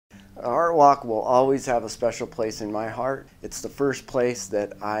Artwalk will always have a special place in my heart. It's the first place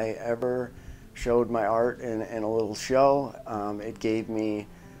that I ever showed my art in a little show. It gave me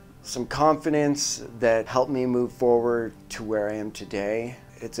some confidence that helped me move forward to where I am today.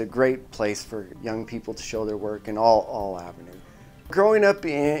 It's a great place for young people to show their work in all avenues. Growing up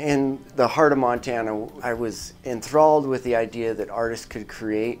in the heart of Montana, I was enthralled with the idea that artists could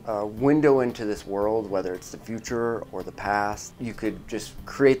create a window into this world, whether it's the future or the past. You could just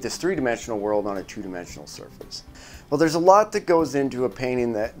create this three-dimensional world on a two-dimensional surface. Well, there's a lot that goes into a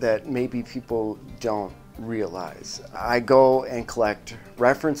painting that maybe people don't realize. I go and collect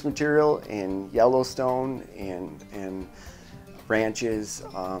reference material in Yellowstone and ranches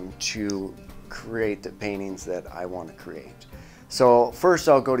to create the paintings that I want to create. So first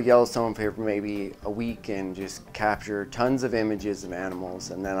I'll go to Yellowstone for maybe a week and just capture tons of images of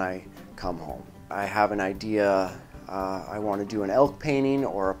animals, and then I come home. I have an idea, I want to do an elk painting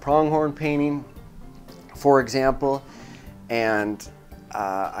or a pronghorn painting, for example, and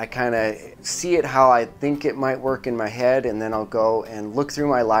I kind of see it how I think it might work in my head, and then I'll go and look through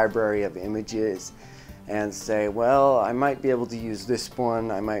my library of images and say, well, I might be able to use this one,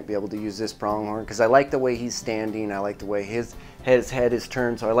 I might be able to use this pronghorn, because I like the way he's standing, I like the way his head is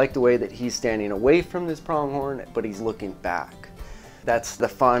turned, so I like the way that he's standing away from this pronghorn, but he's looking back. That's the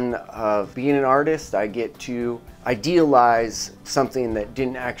fun of being an artist. I get to idealize something that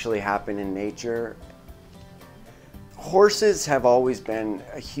didn't actually happen in nature. Horses have always been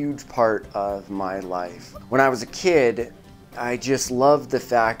a huge part of my life. When I was a kid, I just loved the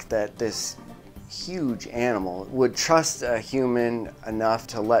fact that this huge animal would trust a human enough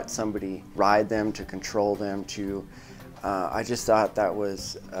to let somebody ride them, to control them, I just thought that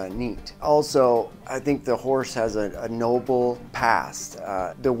was neat. Also, I think the horse has a noble past.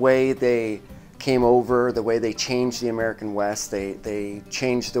 The way they came over, the way they changed the American West, they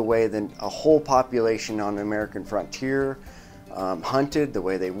changed the way that a whole population on the American frontier hunted, the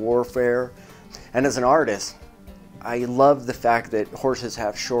way they warfare. And as an artist, I love the fact that horses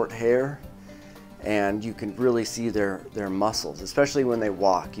have short hair, and you can really see their muscles, especially when they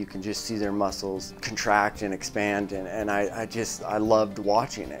walk. You can just see their muscles contract and expand, and I loved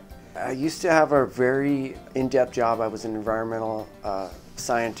watching it. I used to have a very in-depth job. I was an environmental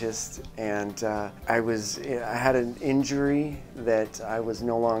scientist, and I had an injury that I was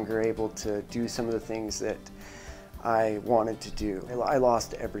no longer able to do some of the things that I wanted to do. I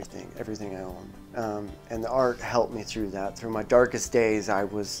lost everything I owned, and the art helped me through that. Through my darkest days, I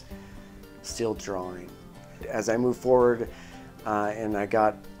was still drawing. As I moved forward and I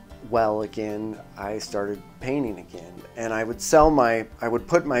got well again, I started painting again. And I would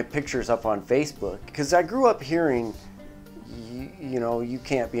put my pictures up on Facebook, because I grew up hearing, you know, you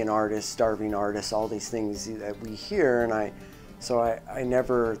can't be an artist, starving artist, all these things that we hear, and so I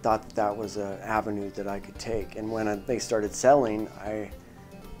never thought that was an avenue that I could take. And when they started selling, I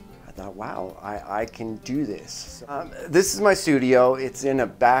thought, wow, I can do this. This is my studio. It's in a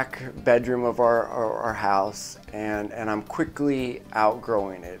back bedroom of our house, and I'm quickly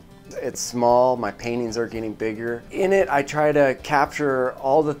outgrowing it. It's small, my paintings are getting bigger. In it, I try to capture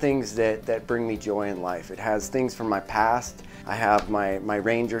all the things that bring me joy in life. It has things from my past. I have my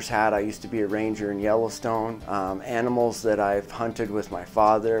ranger's hat. I used to be a ranger in Yellowstone. Animals that I've hunted with my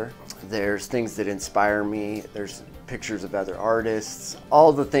father. There's things that inspire me. There's pictures of other artists.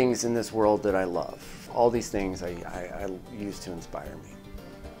 All the things in this world that I love. All these things I use to inspire me.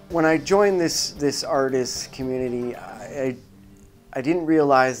 When I joined this artist community, I didn't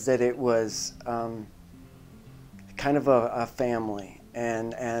realize that it was kind of a family,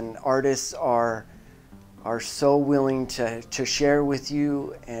 and artists are so willing to share with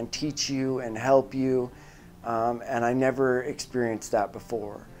you and teach you and help you, and I never experienced that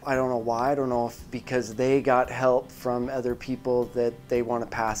before. I don't know why. I don't know if because they got help from other people that they want to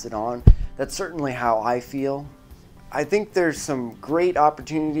pass it on. That's certainly how I feel. I think there's some great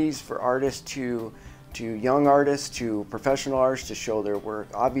opportunities for artists to young artists, to professional artists to show their work.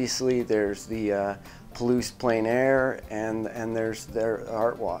 Obviously, there's the Palouse Plein Air, and there's their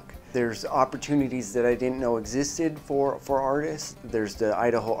Artwalk. There's opportunities that I didn't know existed for artists. There's the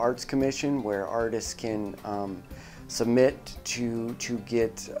Idaho Arts Commission, where artists can submit to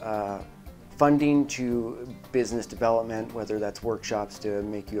get funding to business development, whether that's workshops to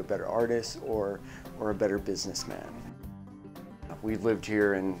make you a better artist or a better businessman. We've lived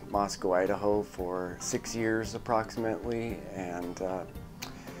here in Moscow, Idaho for 6 years approximately, and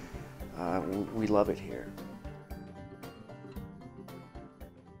we love it here.